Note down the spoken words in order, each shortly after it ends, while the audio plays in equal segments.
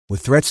With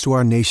threats to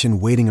our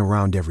nation waiting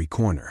around every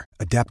corner,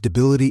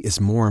 adaptability is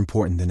more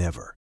important than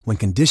ever. When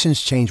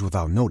conditions change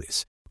without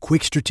notice,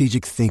 quick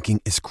strategic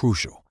thinking is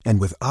crucial.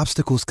 And with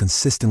obstacles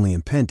consistently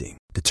impending,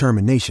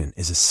 determination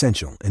is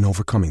essential in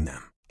overcoming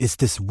them. It's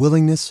this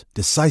willingness,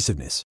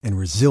 decisiveness, and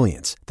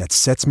resilience that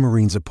sets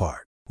Marines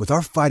apart. With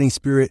our fighting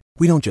spirit,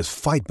 we don't just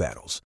fight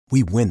battles,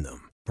 we win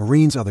them.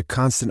 Marines are the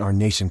constant our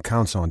nation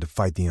counts on to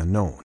fight the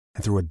unknown.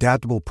 And through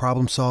adaptable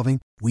problem solving,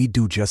 we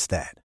do just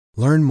that.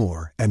 Learn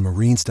more at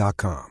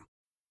marines.com.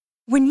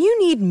 When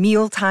you need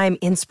mealtime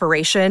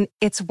inspiration,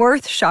 it's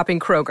worth shopping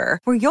Kroger,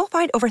 where you'll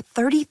find over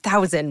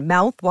 30,000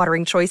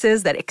 mouth-watering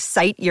choices that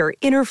excite your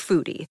inner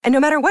foodie. And no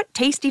matter what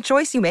tasty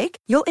choice you make,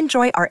 you'll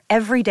enjoy our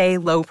everyday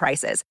low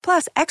prices,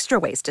 plus extra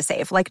ways to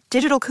save, like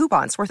digital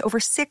coupons worth over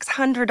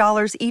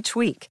 $600 each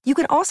week. You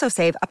can also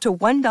save up to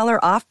 $1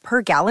 off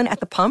per gallon at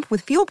the pump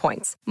with fuel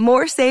points.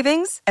 More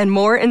savings and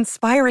more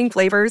inspiring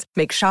flavors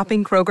make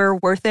shopping Kroger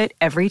worth it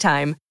every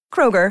time.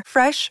 Kroger,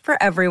 fresh for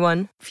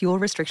everyone. Fuel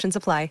restrictions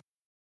apply.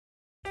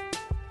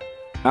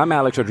 I'm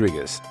Alex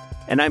Rodriguez.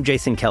 And I'm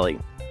Jason Kelly.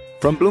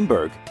 From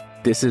Bloomberg,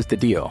 this is The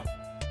Deal.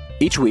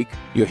 Each week,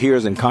 you'll hear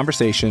us in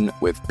conversation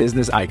with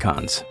business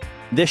icons.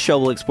 This show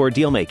will explore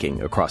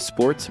deal-making across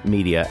sports,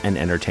 media, and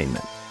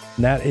entertainment.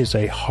 That is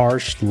a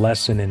harsh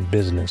lesson in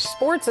business.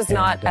 Sports is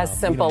not as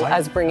simple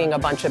as bringing a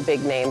bunch of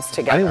big names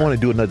together. I didn't want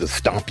to do another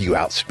stomp you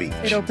out speech.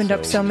 It opened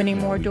up so many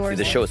more doors.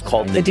 The show is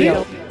called The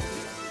Deal.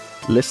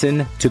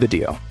 Listen to The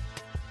Deal.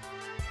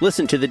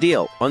 Listen to The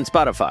Deal on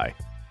Spotify.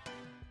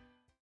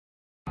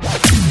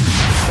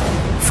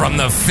 From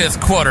the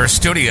Fifth Quarter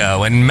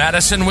Studio in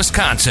Madison,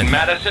 Wisconsin,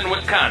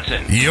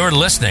 you're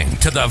listening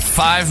to the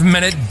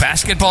 5-Minute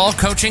Basketball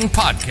Coaching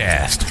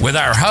Podcast with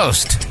our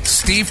host,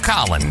 Steve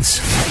Collins.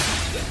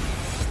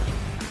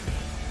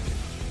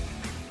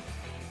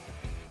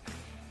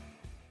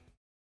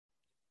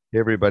 Hey,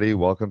 everybody.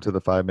 Welcome to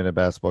the 5-Minute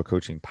Basketball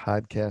Coaching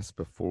Podcast.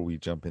 Before we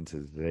jump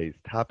into today's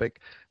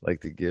topic, I'd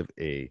like to give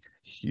a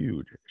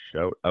huge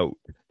shout out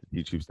to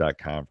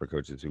teachhoops.com for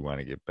coaches who want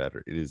to get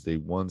better. It is a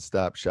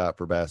one-stop shop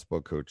for basketball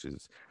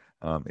coaches.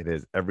 It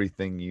has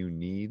everything you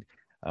need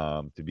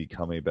to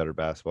become a better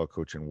basketball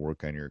coach and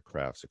work on your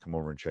craft. So come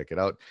over and check it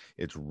out.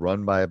 It's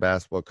run by a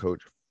basketball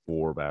coach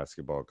for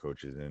basketball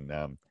coaches. And,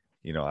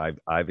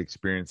 I've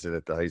experienced it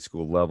at the high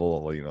school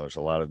level. There's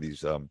a lot of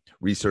these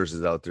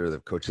resources out there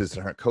that coaches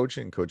that aren't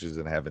coaching, coaches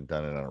that haven't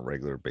done it on a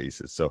regular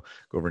basis. So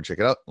go over and check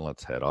it out, and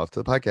let's head off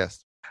to the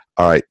podcast.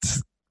 All right.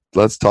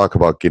 Let's talk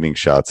about getting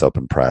shots up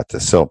in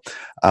practice. So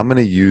I'm going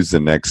to use the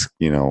next,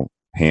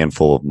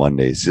 handful of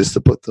Mondays just to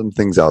put some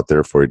things out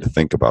there for you to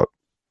think about.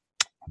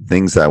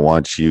 Things I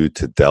want you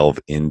to delve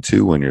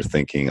into when you're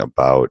thinking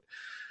about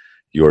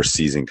your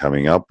season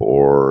coming up,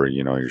 or,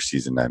 your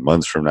season 9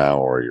 months from now,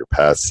 or your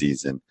past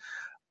season.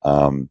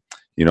 I'm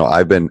a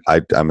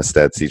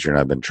stats teacher, and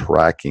I've been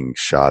tracking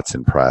shots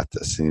in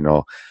practice.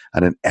 On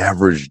an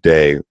average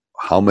day,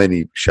 how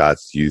many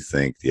shots do you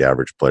think the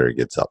average player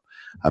gets up?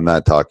 I'm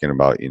not talking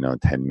about,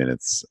 10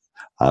 minutes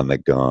on the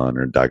gun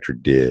or Dr.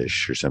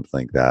 Dish or something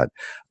like that.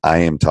 I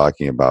am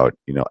talking about,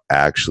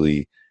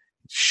 actually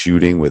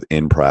shooting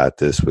within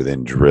practice,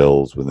 within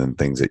drills, within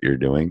things that you're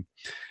doing.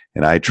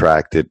 And I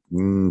tracked it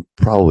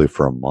probably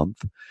for a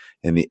month.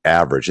 And the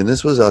average, and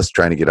this was us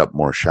trying to get up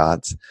more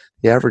shots,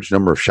 the average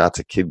number of shots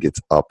a kid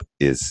gets up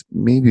is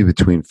maybe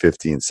between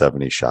 50 and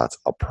 70 shots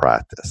a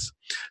practice.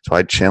 So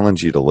I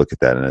challenge you to look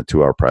at that in a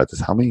 2-hour practice.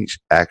 How many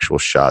actual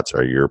shots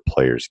are your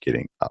players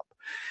getting up?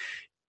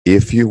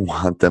 If you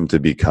want them to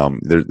become,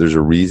 there's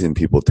a reason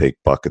people take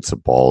buckets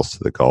of balls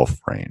to the golf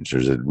range.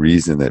 There's a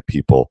reason that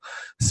people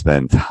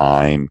spend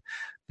time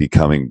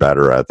becoming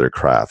better at their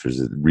craft. There's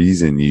a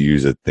reason you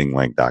use a thing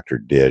like Dr.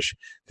 Dish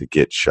to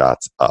get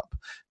shots up,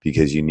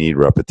 because you need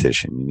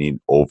repetition. You need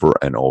over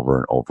and over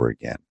and over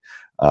again.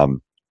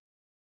 I'm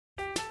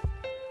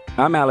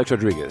Alex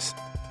Rodriguez.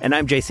 And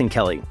I'm Jason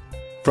Kelly.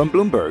 From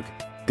Bloomberg,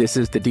 this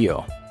is The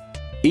Deal.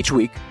 Each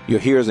week,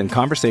 you'll hear us in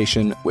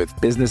conversation with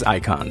business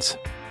icons.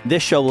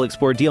 This show will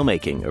explore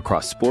deal-making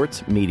across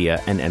sports,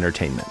 media, and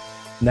entertainment.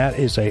 That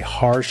is a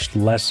harsh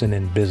lesson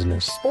in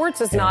business.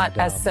 Sports is not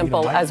as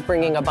simple as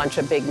bringing a bunch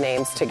of big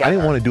names together. I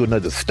didn't want to do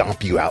another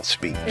stomp you out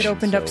speech. It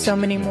opened up so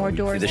many more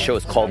doors. The show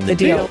is called The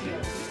Deal.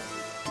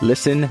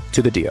 Listen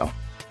to The Deal.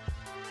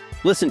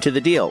 Listen to The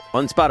Deal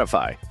on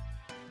Spotify.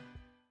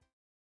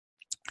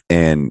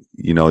 And,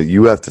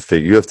 you have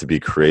to be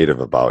creative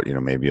about,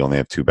 maybe you only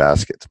have 2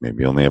 baskets,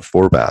 maybe you only have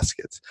 4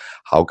 baskets.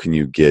 How can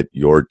you get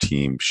your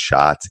team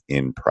shots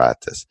in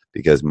practice?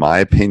 Because my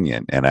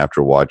opinion, and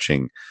after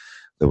watching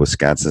the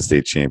Wisconsin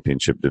State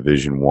Championship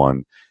Division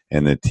I,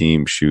 and the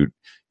team shoot,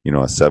 a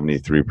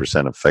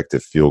 73%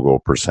 effective field goal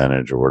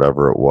percentage or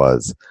whatever it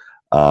was,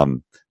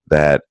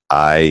 that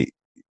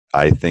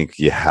I think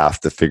you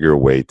have to figure a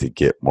way to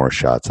get more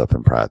shots up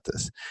in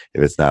practice.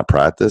 If it's not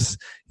practice,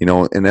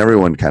 and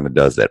everyone kind of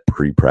does that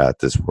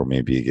pre-practice where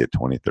maybe you get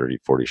 20, 30,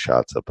 40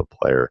 shots up a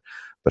player.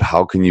 But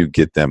how can you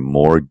get them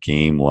more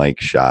game-like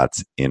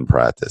shots in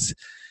practice?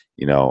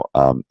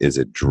 Is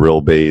it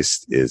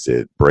drill-based? Is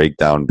it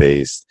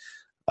breakdown-based?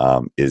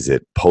 Is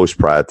it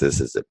post-practice?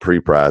 Is it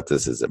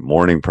pre-practice? Is it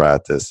morning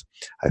practice?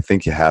 I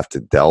think you have to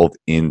delve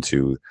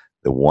into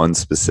the one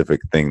specific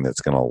thing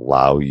that's going to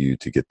allow you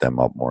to get them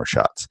up more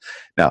shots.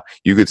 Now,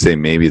 you could say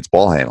maybe it's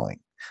ball handling.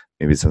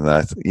 Maybe it's something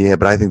that's,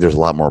 but I think there's a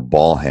lot more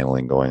ball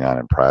handling going on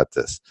in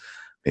practice.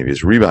 Maybe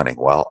it's rebounding.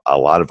 Well, a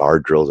lot of our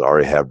drills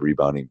already have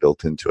rebounding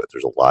built into it.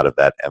 There's a lot of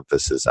that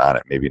emphasis on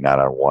it. Maybe not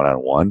on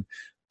one-on-one,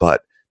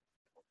 but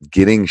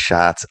getting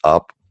shots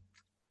up.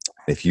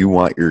 If you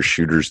want your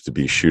shooters to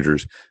be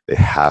shooters, they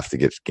have to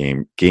get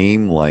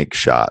game-like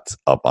shots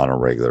up on a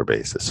regular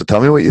basis. So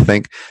tell me what you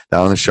think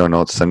down in the show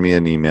notes. Send me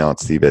an email at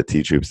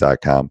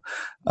steve@teachhoops.com.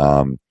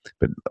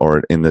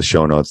 Or in the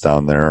show notes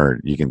down there, or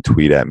you can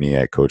tweet at me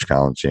at Coach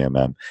Collins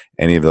JMM,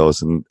 any of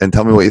those, and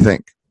tell me what you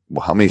think.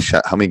 Well, how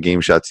many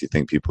game shots do you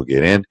think people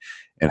get in,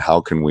 and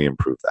how can we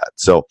improve that?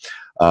 So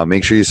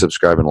make sure you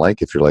subscribe and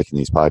like if you're liking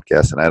these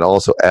podcasts. And I'd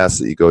also ask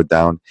that you go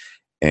down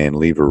and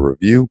leave a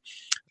review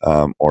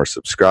or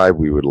subscribe.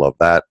 We would love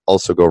that.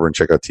 Also, go over and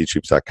check out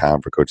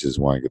teachhoops.com for coaches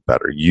who want to get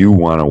better. You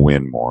want to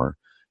win more.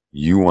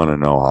 You want to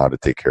know how to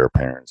take care of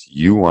parents.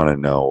 You want to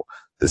know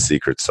the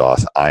secret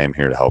sauce. I am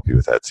here to help you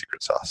with that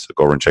secret sauce. So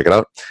go over and check it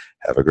out.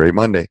 Have a great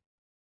Monday.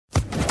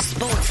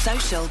 Sports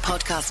Social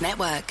Podcast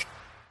Network.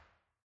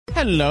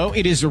 Hello,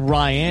 it is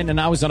Ryan,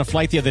 and I was on a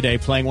flight the other day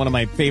playing one of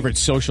my favorite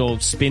social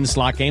spin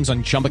slot games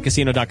on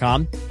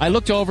ChumbaCasino.com. I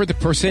looked over at the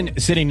person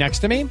sitting next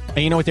to me, and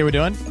you know what they were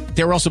doing?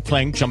 They were also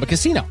playing Chumba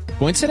Casino.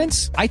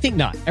 Coincidence? I think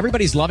not.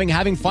 Everybody's loving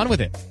having fun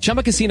with it.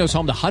 Chumba Casino is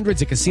home to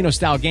hundreds of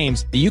casino-style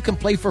games that you can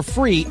play for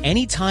free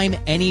anytime,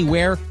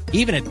 anywhere,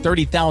 even at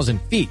 30,000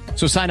 feet.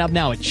 So sign up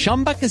now at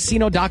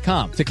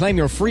ChumbaCasino.com to claim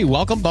your free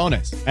welcome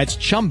bonus. That's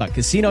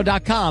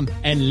ChumbaCasino.com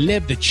and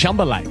live the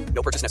Chumba life.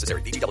 No purchase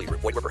necessary. VGW.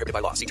 Void where prohibited by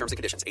law. See terms and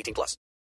conditions. 18+.